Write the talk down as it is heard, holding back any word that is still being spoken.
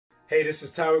Hey, this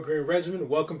is Tyler Green Regimen.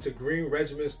 Welcome to Green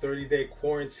Regimen's 30-day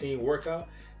quarantine workout.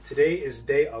 Today is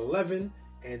day 11,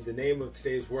 and the name of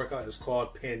today's workout is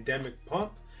called Pandemic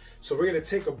Pump. So we're going to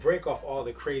take a break off all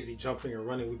the crazy jumping and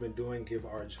running we've been doing, give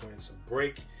our joints a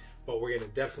break, but we're going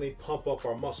to definitely pump up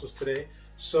our muscles today.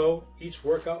 So each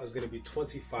workout is going to be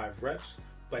 25 reps,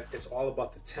 but it's all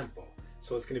about the tempo.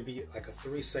 So it's going to be like a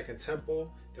 3-second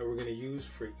tempo that we're going to use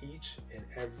for each and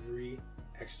every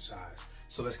exercise.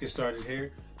 So let's get started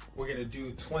here. We're going to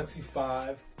do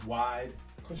 25 wide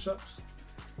push-ups.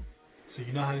 So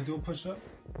you know how to do a push-up,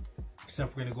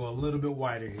 except we're going to go a little bit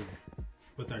wider here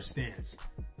with our stance.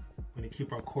 We're going to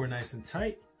keep our core nice and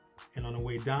tight, and on the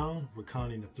way down, we're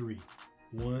counting to 3.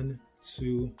 1,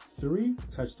 2, 3.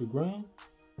 Touch the ground.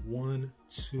 1,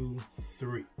 2,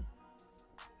 3.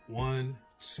 1,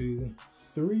 2,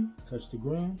 3. Touch the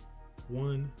ground.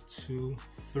 1, 2,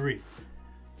 3.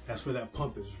 That's where that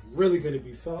pump is really going to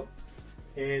be felt.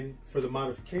 And for the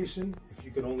modification, if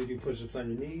you can only do push-ups on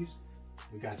your knees,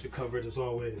 we got you covered as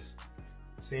always.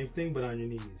 Same thing, but on your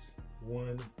knees.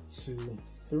 1, 2,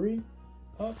 3.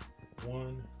 Up.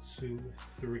 1, 2,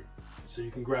 3. So you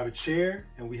can grab a chair,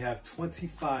 and we have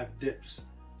 25 dips.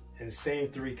 And the same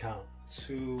 3 count.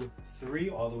 2, 3,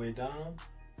 all the way down.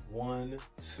 1,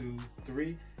 2,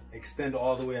 3. Extend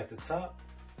all the way at the top.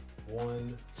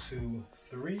 1, 2,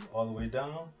 3, all the way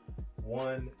down.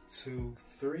 1, 2,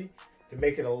 3. To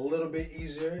make it a little bit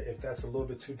easier, if that's a little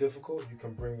bit too difficult, you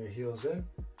can bring your heels in.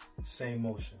 Same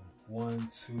motion. 1,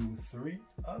 2, 3,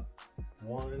 up.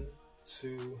 1,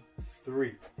 2,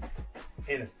 3.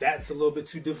 And if that's a little bit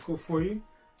too difficult for you,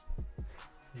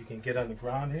 you can get on the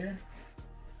ground here.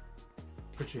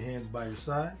 Put your hands by your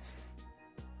sides.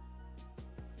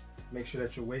 Make sure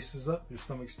that your waist is up, your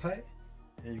stomach's tight.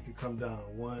 And you can come down.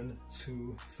 1,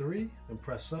 2, 3, then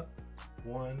press up.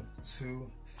 1, 2,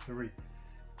 3.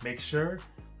 Make sure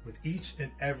with each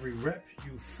and every rep,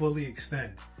 you fully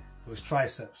extend those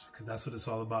triceps, because that's what it's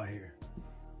all about here.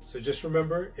 So just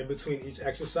remember, in between each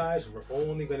exercise, we're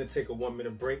only going to take a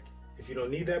 1-minute break. If you don't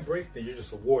need that break, then you're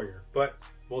just a warrior. But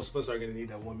most of us are going to need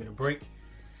that 1-minute break.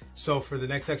 So for the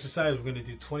next exercise, we're going to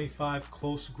do 25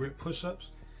 close grip push-ups.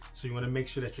 So you want to make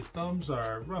sure that your thumbs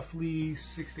are roughly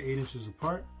 6 to 8 inches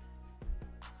apart.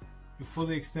 You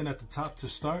fully extend at the top to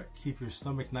start. Keep your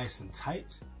stomach nice and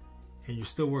tight. And you're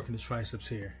still working the triceps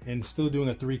here. And still doing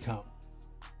a 3 count.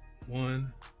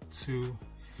 1, 2,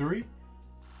 3.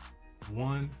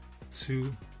 1,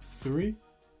 2, 3.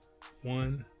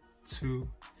 1, 2,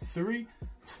 3.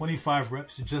 25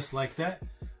 reps just like that.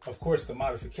 Of course, the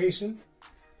modification.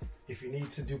 If you need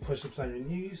to do push-ups on your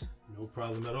knees, no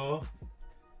problem at all.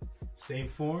 Same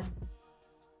form.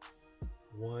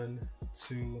 1,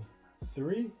 2,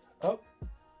 3. Up.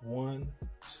 1,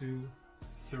 2,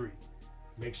 3.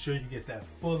 Make sure you get that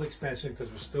full extension,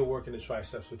 because we're still working the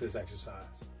triceps with this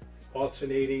exercise.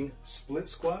 Alternating split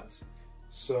squats.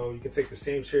 So you can take the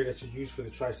same chair that you use for the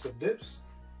tricep dips.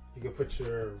 You can put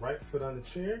your right foot on the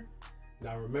chair.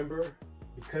 Now remember,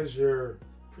 because you're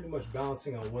pretty much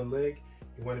balancing on one leg,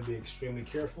 you want to be extremely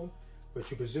careful, but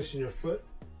you position your foot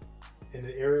in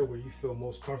the area where you feel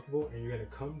most comfortable, and you're going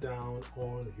to come down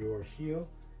on your heel.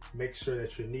 Make sure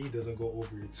that your knee doesn't go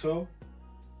over your toe,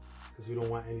 because we don't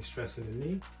want any stress in the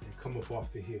knee, and come up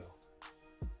off the heel.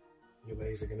 Your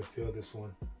legs are going to feel this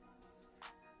one.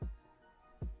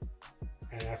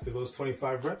 And after those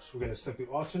 25 reps, we're going to simply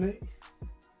alternate.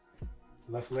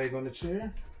 Left leg on the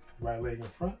chair, right leg in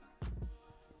front.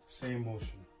 Same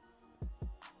motion.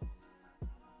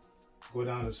 Go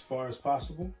down as far as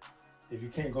possible. If you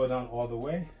can't go down all the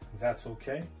way, that's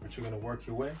okay, but you're going to work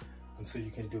your way until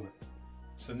you can do it.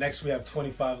 So next we have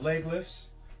 25 leg lifts.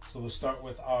 So we'll start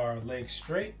with our legs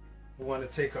straight. We want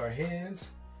to take our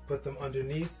hands, put them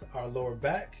underneath our lower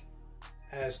back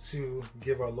as to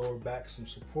give our lower back some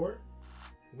support.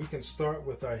 We can start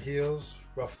with our heels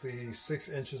roughly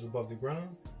 6 inches above the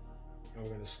ground. And we're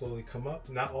going to slowly come up,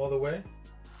 not all the way,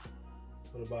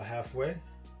 but about halfway. And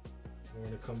we're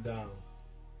going to come down.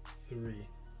 3.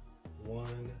 1,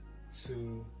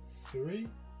 2, 3.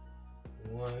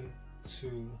 1,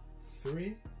 2,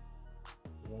 3.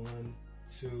 1,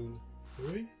 2,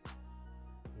 3.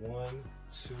 1,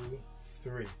 2,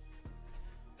 3.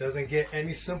 Doesn't get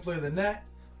any simpler than that,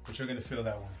 but you're going to feel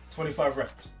that one. 25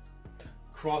 reps.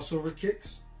 Crossover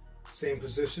kicks. Same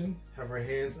position. Have our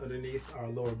hands underneath our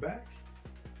lower back.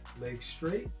 Legs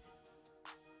straight.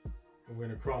 And we're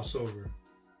going to cross over.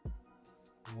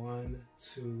 1,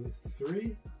 2,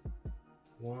 3.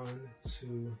 1,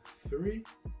 2, 3.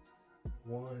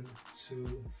 1,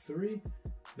 2, 3.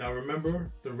 Now remember,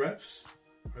 the reps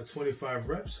are 25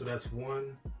 reps, so that's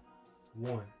 1,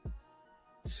 1,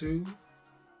 2,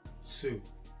 2.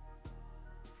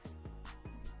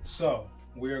 So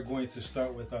we are going to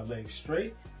start with our legs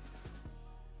straight,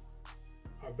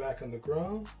 our back on the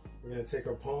ground. We're going to take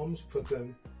our palms, put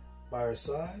them by our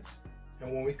sides,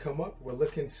 and when we come up, we're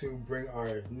looking to bring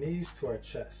our knees to our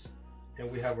chest,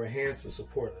 and we have our hands to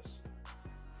support us.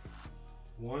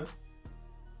 1,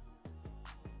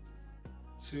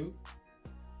 2,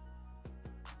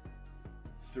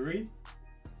 3.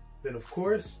 Then of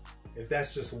course, if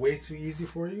that's just way too easy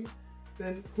for you,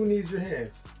 then who needs your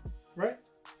hands, right?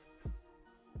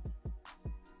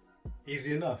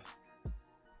 Easy enough.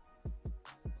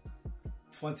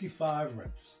 25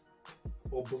 reps.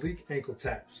 Oblique ankle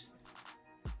taps.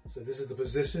 So this is the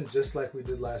position just like we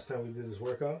did last time we did this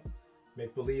workout.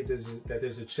 Make believe that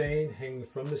there's a chain hanging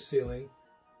from the ceiling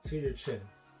to your chin.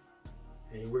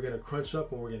 And we're going to crunch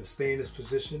up and we're going to stay in this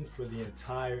position for the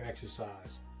entire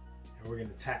exercise. And we're going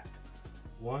to tap.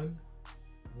 1,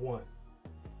 1,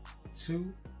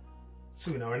 2,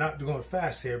 2. Now we're not going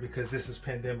fast here because this is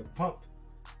pandemic pump.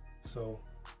 So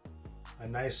a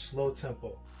nice slow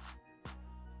tempo.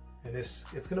 And it's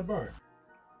going to burn.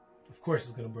 Of course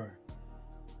it's going to burn.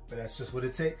 But that's just what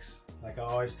it takes. Like I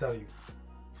always tell you,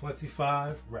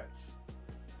 25 reps.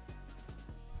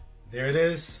 There it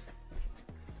is.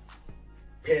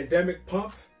 Pandemic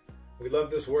pump. We love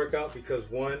this workout because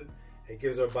 1, it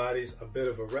gives our bodies a bit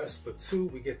of a rest, but 2,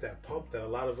 we get that pump that a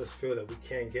lot of us feel that we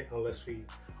can't get unless we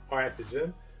are at the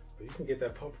gym. But you can get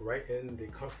that pump right in the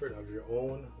comfort of your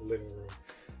own living room.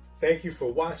 Thank you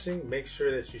for watching. Make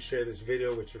sure that you share this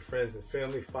video with your friends and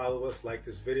family. Follow us, like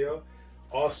this video.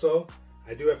 Also,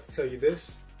 I do have to tell you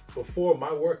this. Before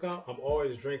my workout, I'm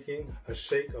always drinking a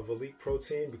shake of Elite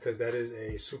Protein because that is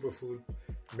a superfood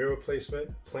meal replacement,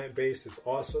 plant-based. It's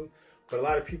awesome. But a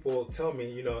lot of people tell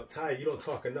me, you know, Ty, you don't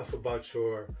talk enough about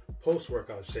your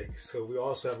post-workout shake. So we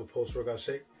also have a post-workout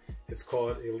shake. It's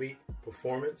called Elite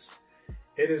Performance.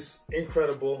 It is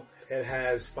incredible. It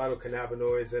has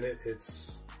phytocannabinoids in it.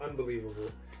 It's unbelievable.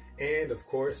 And of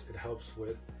course, it helps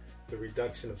with the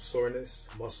reduction of soreness,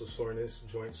 muscle soreness,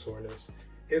 joint soreness.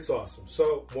 It's awesome.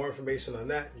 So more information on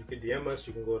that, you can DM us.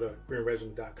 You can go to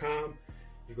greenregimen.com.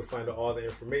 You can find out all the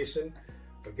information.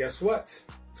 But guess what?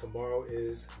 Tomorrow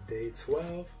is day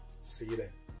 12. See you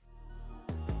then.